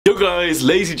guys,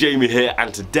 LazyJamie here,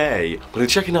 and today we're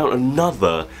checking out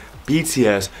another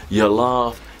BTS You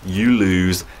Laugh, You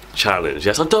Lose challenge.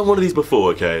 Yes, I've done one of these before,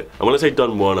 okay? And when I say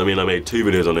done one, I mean I made 2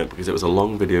 videos on it because it was a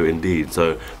long video indeed.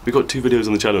 So we've got 2 videos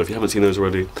on the channel. If you haven't seen those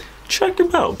already, check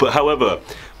them out. But however,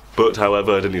 I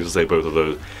didn't need to say both of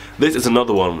those. This is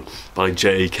another one by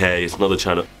JK. It's another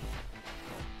channel.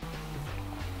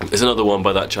 It's another one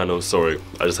by that channel. Sorry,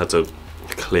 I just had to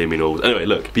clear me all. Anyway,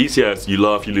 look, BTS You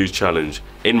Laugh, You Lose challenge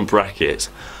in brackets.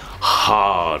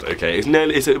 Hard, okay?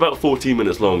 It's about 14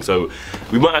 minutes long, so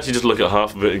we might actually just look at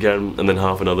half of it again and then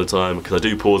half another time because I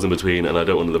do pause in between and I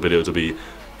don't want the video to be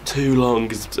too long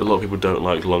because a lot of people don't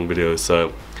like long videos.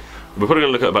 So we're probably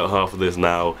gonna look at about half of this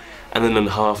now and then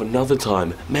half another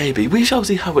time, maybe. We shall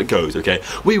see how it goes, okay?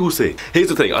 We will see. Here's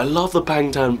the thing, I love the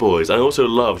Bangtan Boys. I also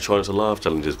love trying to laugh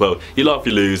challenges. Well, you laugh,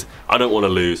 you lose. I don't want to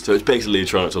lose, so it's basically a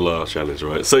trying to laugh challenge,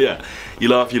 right? So yeah, you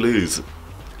laugh, you lose.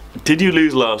 Did you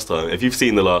lose last time? If you've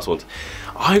seen the last ones,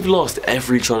 I've lost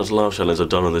every trying to laugh challenge I've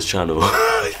done on this channel,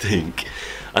 I think.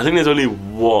 I think there's only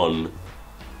one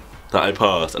that I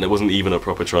passed, and it wasn't even a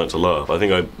proper trying to laugh. I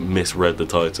think I misread the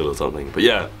title or something, but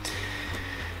yeah.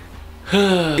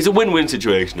 It's a win-win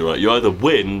situation, right? You either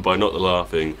win by not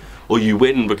laughing, or you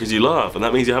win because you laugh, and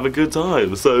that means you have a good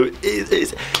time. So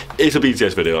it's a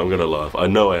BTS video. I'm gonna laugh. I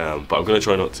know I am, but I'm gonna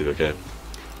try not to. Okay.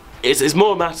 It's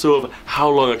more a matter of how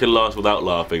long I can last without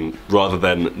laughing, rather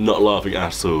than not laughing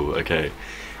at all. Okay.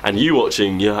 And you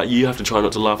watching, you have to try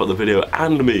not to laugh at the video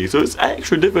and me, so it's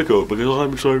extra difficult because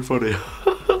I'm so funny.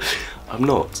 I'm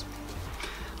not.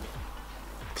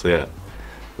 So yeah.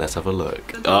 Let's have a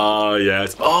look. Oh,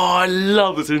 yes. Oh, I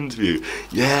love this interview.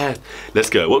 Yes. Let's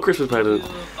go. What Christmas present?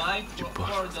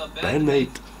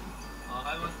 Bandmate.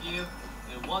 I will give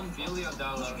 $1 billion.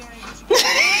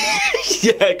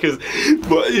 Yeah, because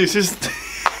it's just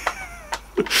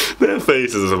their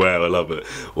faces as well. I love it.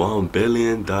 $1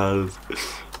 billion. You have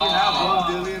 $1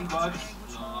 billion bucks?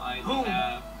 No, I don't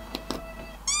have.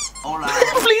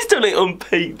 Please donate on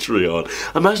Patreon.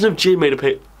 Imagine if Jin made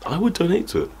a I would donate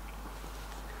to it.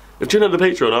 If Jin had a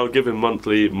Patreon, I would give him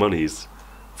monthly monies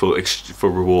for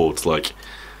rewards, like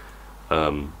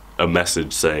a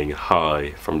message saying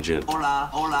hi from Jin. Hola,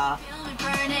 hola.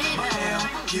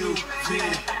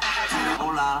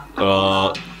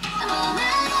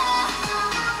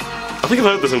 I think I've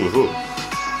heard this song before.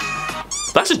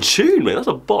 That's a tune, mate. That's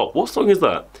a bop. What song is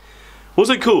that?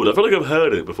 What's it called? I feel like I've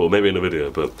heard it before, maybe in a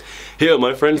video. But here are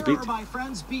my friends.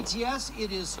 BTS.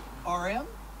 It is RM.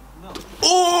 No.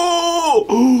 Oh!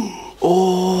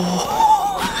 Oh!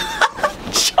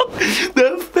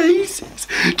 Their faces.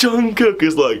 Jungkook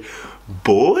is like,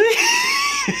 boy,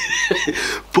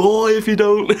 boy, if you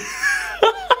don't.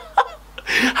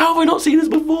 How have I not seen this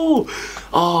before?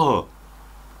 Oh.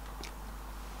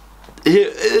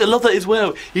 I love that as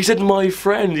well. He said my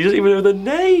friend. He doesn't even know their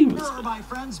names. Here are my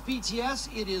friends. BTS.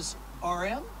 It is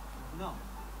RM. No.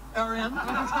 RM.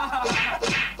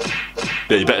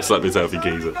 Yeah, you better slap yourself, you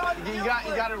geezer. You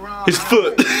got it wrong. His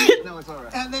foot. No, it's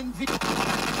alright. And then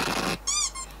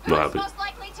Not happy. Most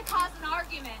likely to cause an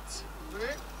argument.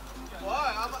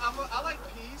 Why? I like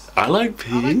peas. I like I like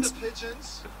peas. the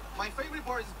pigeons. My favorite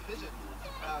part is pigeon.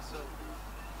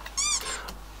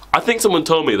 I think someone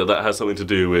told me that has something to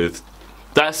do with.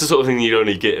 That's the sort of thing you'd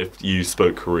only get if you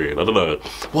spoke Korean. I don't know.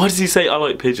 Why does he say I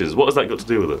like pigeons? What has that got to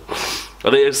do with it?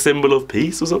 Are they a symbol of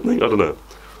peace or something? I don't know.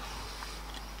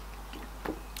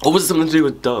 Or was it something to do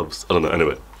with doves? I don't know.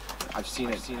 Anyway. I've seen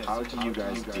it. How do you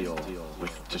guys deal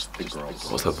with just the girls?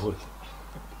 What's that voice?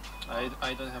 I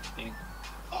don't have thing.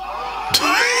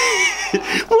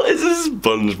 What is this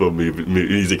SpongeBob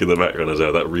music in the background as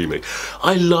well? That remix.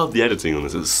 I love the editing on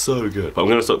this. It's so good. But I'm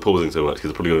going to stop pausing so much because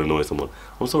it's probably going to annoy someone.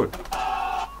 I'm sorry.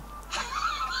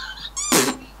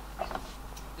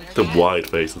 The wide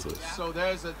face and stuff. So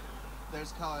there's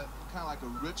kind of like a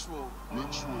ritual.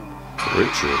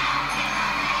 Ritual.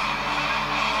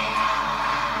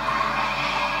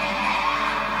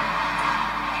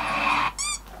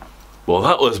 Well,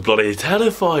 that was bloody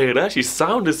terrifying. It actually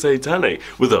sounded satanic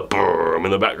with a brrrm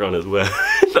in the background as well.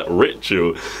 That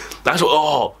ritual. That's what.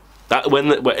 Oh, that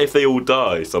if they all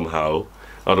die somehow.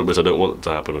 Which I don't want it to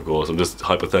happen, of course. I'm just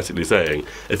hypothetically saying,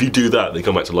 if you do that, they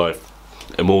come back to life,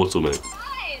 immortal, mate.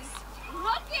 Guys,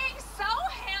 looking so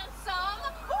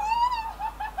handsome.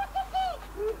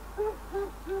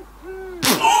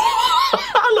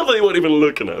 I love that you weren't even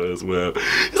looking at it as well.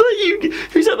 It's like you.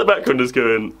 Who's at the background just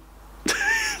going?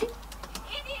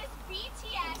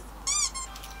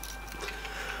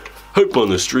 Hope on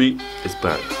the Street is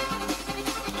back.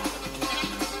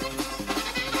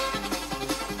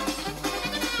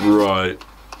 Right.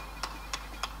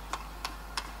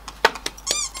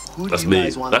 Who do That's you me.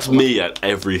 guys want That's to me at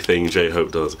everything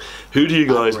J-Hope does. Who do you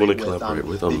guys want to collaborate collaborate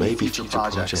with on maybe future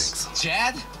projects?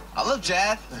 Jad? I love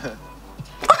Jad.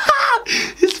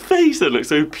 His face that looks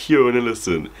so pure and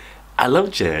innocent. I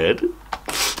love Jad.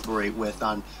 collaborate with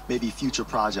on maybe future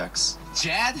projects?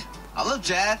 Jad? I love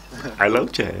Jad. I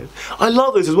love Jad. I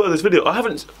love this as well, this video.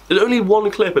 There's only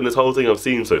one clip in this whole thing I've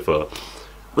seen so far.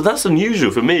 But that's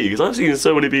unusual for me, because I've seen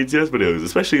so many BTS videos,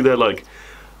 especially they're like,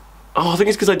 oh, I think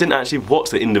it's because I didn't actually watch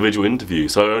the individual interview,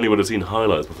 so I only would have seen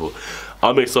highlights before.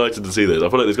 I'm excited to see this. I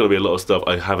feel like there's going to be a lot of stuff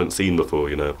I haven't seen before,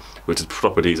 you know, which is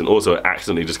proper decent. Also, I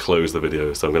accidentally just closed the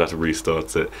video, so I'm going to have to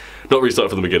restart it. Not restart it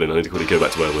from the beginning, I need to quickly go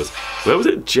back to where I was. Where was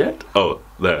it? Jed? Oh,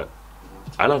 there.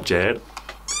 I love Jed.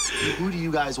 Who do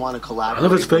you guys want to collaborate I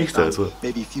love his face with there on as well.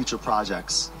 maybe future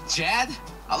projects? Jad?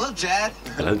 I love Jad.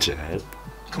 I love Jed.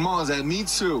 Come on, Zed, me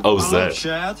too. Oh, I love Zed.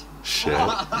 Chad. Shit.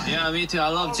 Yeah, me too. I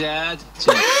love Jad.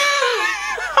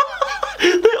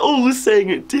 They're all saying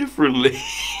it differently.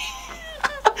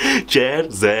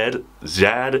 Jed, Zed,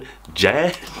 Jad,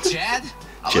 Jad, Jad?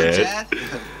 I love Jad.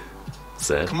 Jad.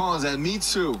 Zed. Come on, Zed, me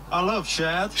too. I love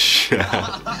Chad. Shad.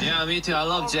 Yeah, me too. I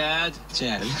love Jad.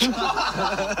 Jad.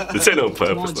 They say it on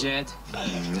Come on, purpose. Jad.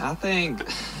 I think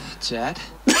Jad.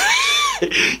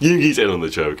 Yoongi's in on the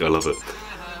joke, I love it.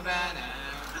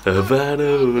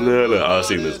 Havana, no, no. I've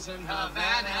seen this.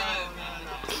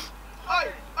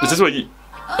 Is this what you...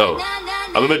 Oh.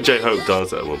 I remember J-Hope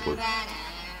danced at one point.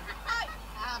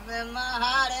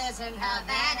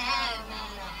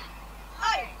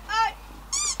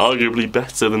 Arguably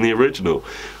better than the original.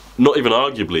 Not even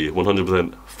arguably,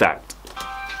 100% fact.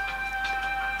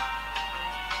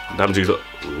 Namjoon's like,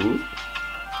 ooh.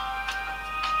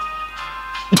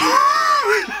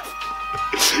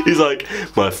 He's like,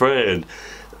 my friend.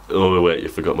 Oh wait, you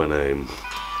forgot my name.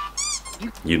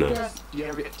 You know. You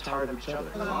ever get tired of each other?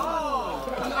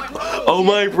 Oh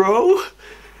my bro!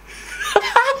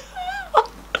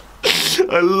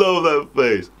 I love that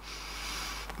face.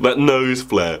 That nose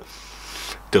flare.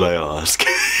 Did I ask?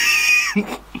 You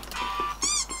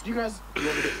ever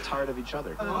get tired of each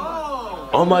other?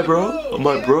 Oh my bro? Oh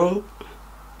my bro?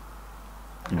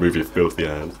 You move your filthy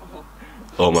hands.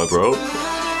 Oh my bro?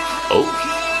 Oh.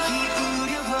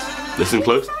 Listen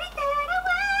close.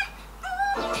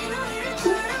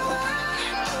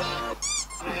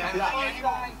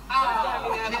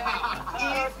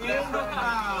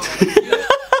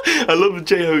 I love what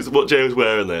J-Hope's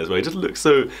wearing there as well. He just looks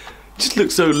so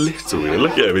little. You know?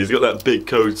 Look at him. He's got that big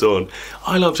coat on.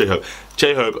 I love J-Hope.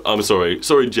 J-Hope. I'm sorry.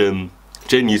 Sorry, Jin.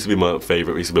 Jin used to be my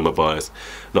favourite. Used to be my bias.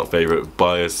 Not favourite.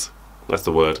 Bias. That's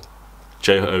the word.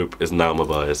 J-Hope is now my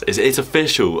bias. It's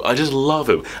official. I just love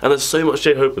him. And there's so much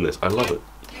J-Hope in this. I love it.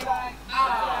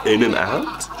 In and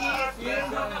out.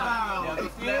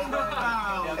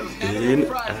 In and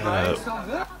out. You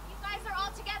guys are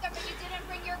all together, but you didn't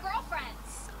bring your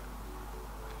girlfriends.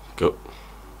 Go.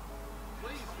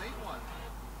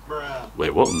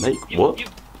 Wait, what? Make what?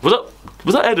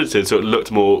 Was that edited so it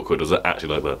looked more awkward? Or was it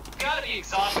actually like that? You gotta be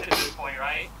exhausted at this point,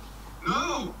 right?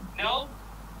 No! No?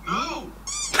 No!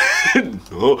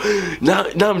 No.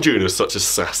 Namjoon is such a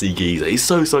sassy geezer. He's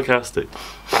so sarcastic.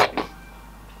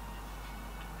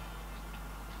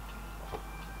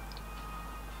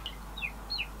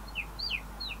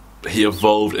 He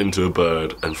evolved into a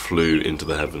bird and flew into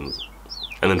the heavens.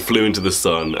 And then flew into the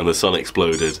sun, and the sun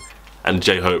exploded. And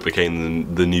J-Hope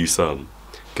became the new sun.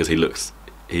 Because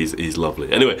he's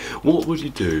lovely. Anyway, what would you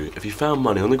do if you found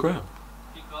money on the ground?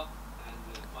 Pick up and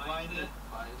find it.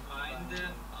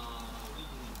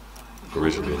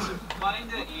 Originally. Find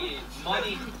it.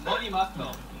 Money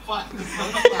master.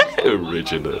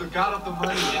 Original. The god of the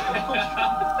money.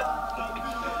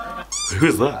 Who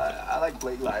is that? I like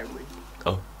Blake Lively.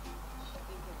 Oh.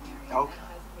 Okay.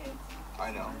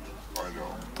 I know.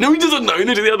 No, he doesn't know.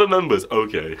 Neither do the other members.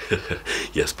 Okay.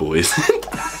 Yes, boys.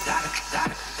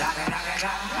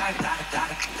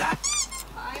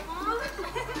 Hi, Mom.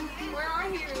 Where are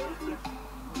you?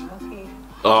 Okay.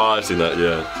 Oh, I've seen that,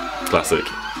 yeah. Classic.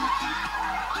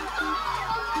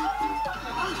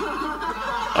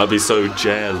 I'd be so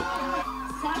Jel.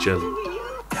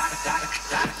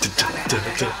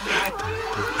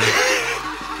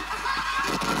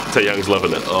 Taeyoung's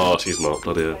loving it. Oh, she's not.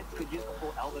 Bloody hell.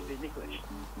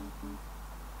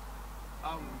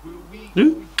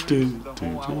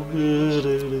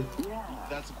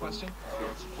 That's the question?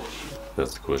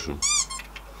 That's the question.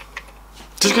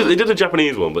 Just because they did a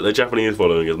Japanese one, but their Japanese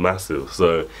following is massive.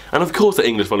 So, and of course the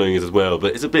English following is as well,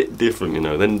 but it's a bit different, you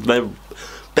know. Then they're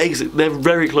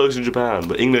very close in Japan,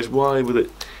 but English, why would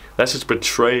it? That's just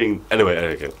betraying. Anyway,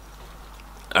 okay.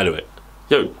 Anyway,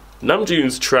 yo,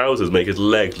 Namjoon's trousers make his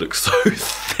legs look so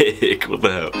thick. What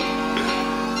the hell?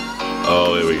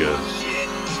 Oh, here we go.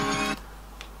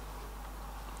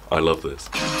 I love this.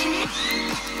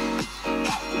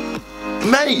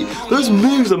 Mate, those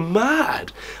moves are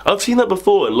mad. I've seen that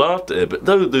before and laughed at it, but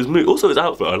those moves, also his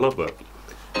outfit, I love that.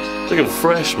 Looking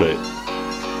fresh, mate.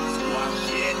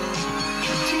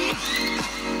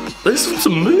 There's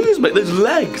some moves, mate. Those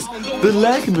legs, the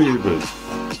leg movement,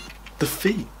 the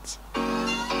feet.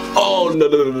 Oh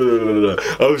no!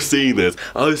 I've seen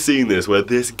this where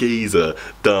this geezer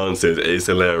dances. It's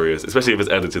hilarious, especially if it's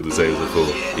edited the same as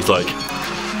before. He's like,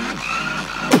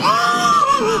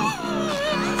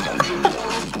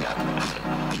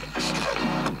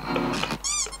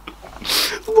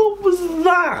 what was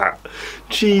that?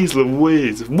 Jeez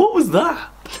Louise, what was that?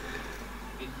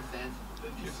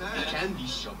 Candy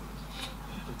shop.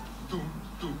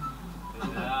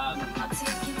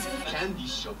 Candy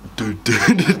shop.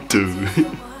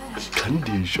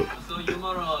 Candy shop. So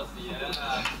humorous,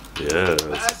 yeah.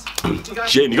 Yes.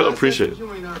 Jane, you gotta appreciate it.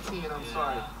 I'm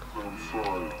sorry.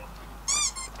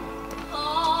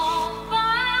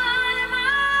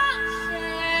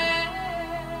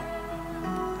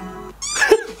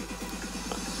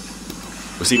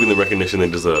 Receiving the recognition they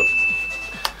deserve.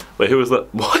 Wait, who was that?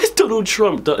 Why is Donald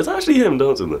Trump? Is that actually him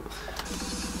dancing there?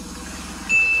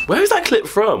 Where is that clip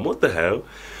from? What the hell?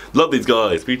 Love these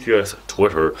guys. BTS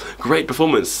Twitter. Great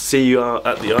performance. See you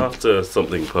at the after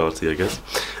something party, I guess.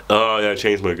 Oh yeah,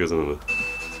 Chainsmokers.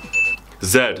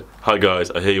 Zed. Hi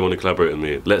guys. I hear you want to collaborate with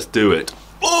me. Let's do it.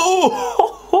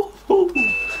 Oh!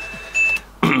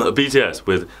 BTS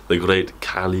with the great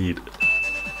Khalid.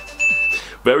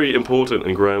 Very important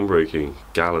and groundbreaking.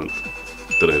 Gallant.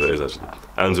 Don't know who that is actually.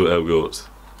 Ansel Elgort.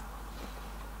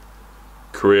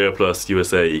 Korea plus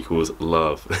USA equals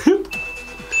love.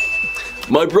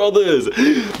 My brothers!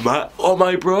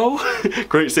 My bro!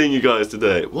 Great seeing you guys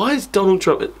today. Why is Donald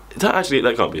Trump... Is that actually...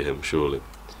 That can't be him, surely.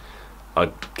 I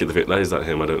get the feeling... Is that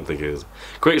him? I don't think it is.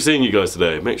 Great seeing you guys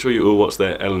today. Make sure you all watch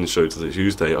their Ellen show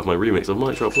Tuesday of my remix of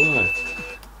Mic Drop Live.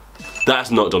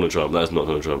 That's not Donald Trump. That's not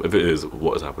Donald Trump. If it is,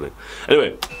 what is happening?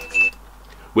 Anyway.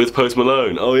 With Post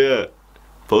Malone. Oh yeah.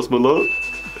 Post Malone?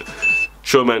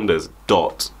 Shawn Mendes.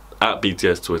 Dot. At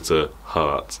BTS Twitter.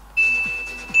 Heart.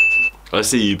 I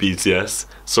see you, BTS.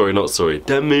 Sorry, not sorry.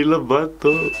 Demi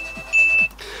Lovato.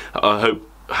 I hope.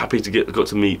 Happy to got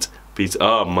to meet BTS.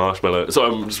 Ah, Marshmallow. Sorry,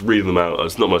 I'm just reading them out.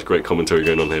 There's not much great commentary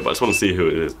going on here, but I just want to see who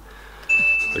it is.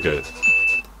 Okay.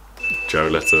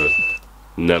 Jared Leto.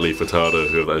 Nelly Furtado,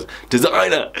 whoever that is.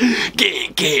 Designer!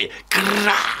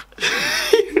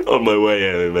 On my way,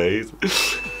 animes.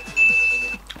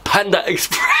 Panda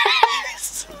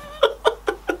Express!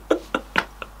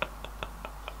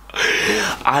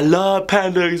 I love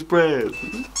Panda Express!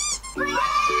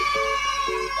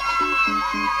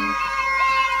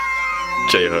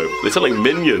 J-Hope. They sound like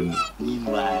minions.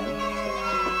 Meanwhile.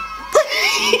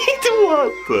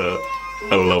 What the?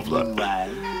 I love that. Meanwhile.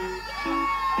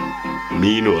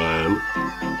 Meanwhile.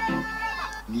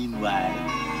 Meanwhile.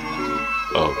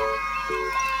 Oh.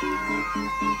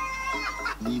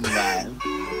 Meanwhile.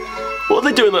 What are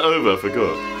they doing that over? I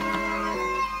forgot.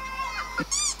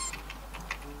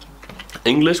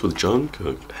 English with John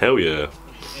Cook. Hell yeah.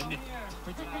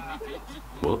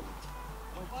 What?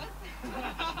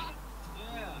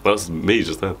 That's me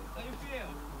just then.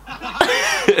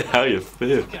 How you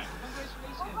feel?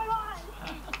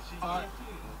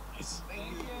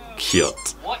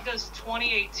 Cute. What does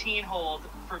 2018 hold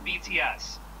for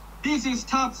BTS? This is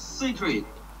top secret.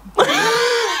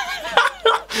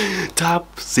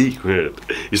 Top secret.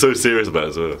 You're so serious about it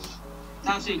as well.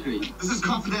 Top secret. This is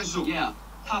confidential. Yeah,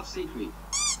 top secret.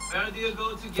 Where do you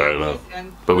go to get Fair enough. it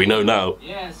and But we know now.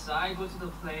 Yes, I go to the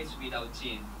place without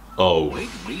Jin. Oh. Wake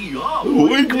me up.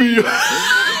 Wake me up.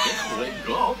 Wake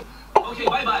up. Okay,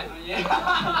 bye bye.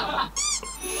 Yeah.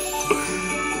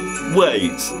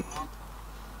 Wait.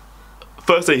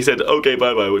 First day he said, okay,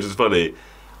 bye bye, which is funny.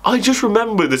 I just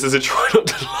remembered this as a try not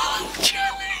to laugh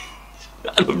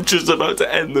challenge. And I'm just about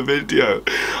to end the video.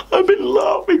 I've been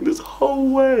laughing this whole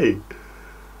way.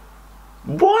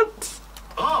 What?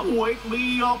 Oh, wake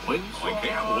me up when I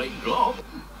can't wake up.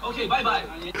 Okay, bye bye.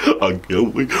 I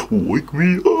can't wake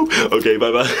me up. Okay,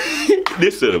 bye bye.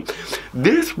 Listen,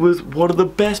 this was one of the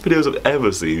best videos I've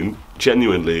ever seen,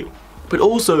 genuinely. But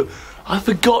also, I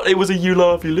forgot it was a you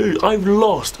laugh, you lose. I've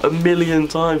lost 1,000,000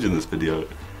 times in this video.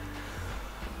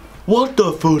 What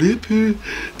the flip?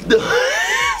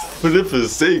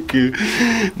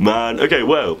 Man, okay,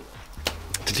 well.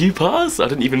 Did you pass? I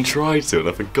didn't even try to and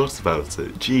I forgot about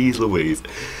it. Jeez Louise.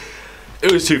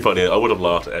 It was too funny. I would have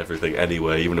laughed at everything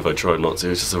anyway, even if I tried not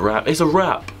to. It's just a wrap. It's a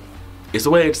wrap. It's the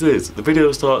way it is. The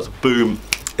video starts, boom,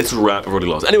 it's a wrap, I've already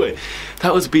lost. Anyway,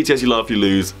 that was BTS You Laugh You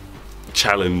Lose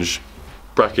challenge,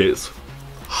 brackets,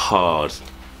 hard.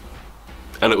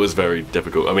 And it was very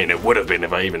difficult. I mean, it would have been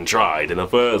if I even tried in the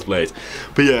first place.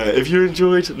 But yeah, if you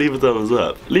enjoyed, leave a thumbs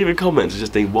up. Leave a comment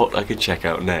suggesting what I could check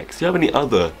out next. Do you have any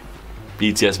other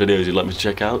BTS videos you'd like me to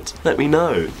check out? Let me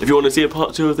know. If you want to see a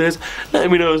part 2 of this,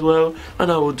 let me know as well.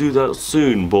 And I will do that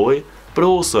soon, boy. But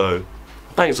also,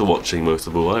 thanks for watching most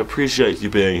of all. I appreciate you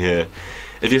being here.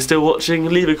 If you're still watching,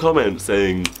 leave a comment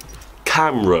saying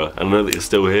camera. And I know that you're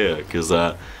still here, because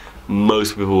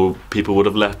most people would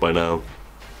have left by now.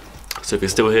 So if you're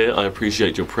still here, I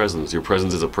appreciate your presence. Your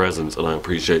presence is a presence, and I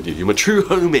appreciate you. You're my true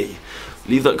homie.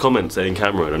 Leave that comment saying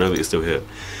camera, and I know that you're still here.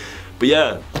 But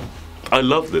yeah, I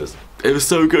love this. It was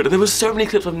so good, and there were so many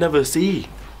clips I've never seen.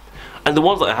 And the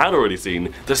ones that I had already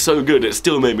seen, they're so good, it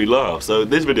still made me laugh. So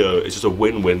this video is just a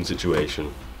win-win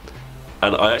situation.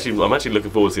 And I'm actually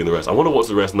looking forward to seeing the rest. I want to watch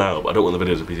the rest now, but I don't want the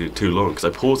video to be too long, because I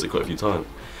paused it quite a few times.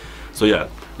 So yeah,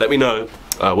 let me know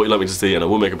what you'd like me to see, and I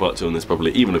will make a part 2 on this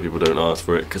probably, even if people don't ask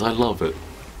for it, because I love it.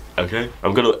 Okay?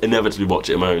 I'm going to inevitably watch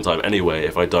it in my own time anyway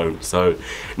if I don't. So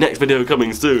next video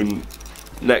coming soon.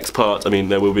 Next part, I mean,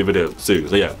 there will be a video soon.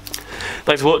 So yeah,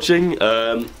 thanks for watching.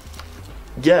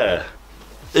 Yeah,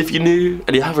 if you're new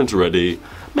and you haven't already,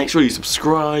 make sure you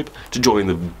subscribe to join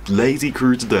the Lazy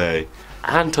Crew today.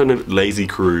 And turn on Lazy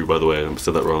Crew, by the way, I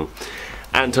said that wrong.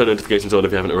 And turn notifications on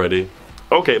if you haven't already.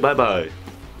 Okay, bye bye.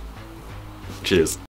 Cheers.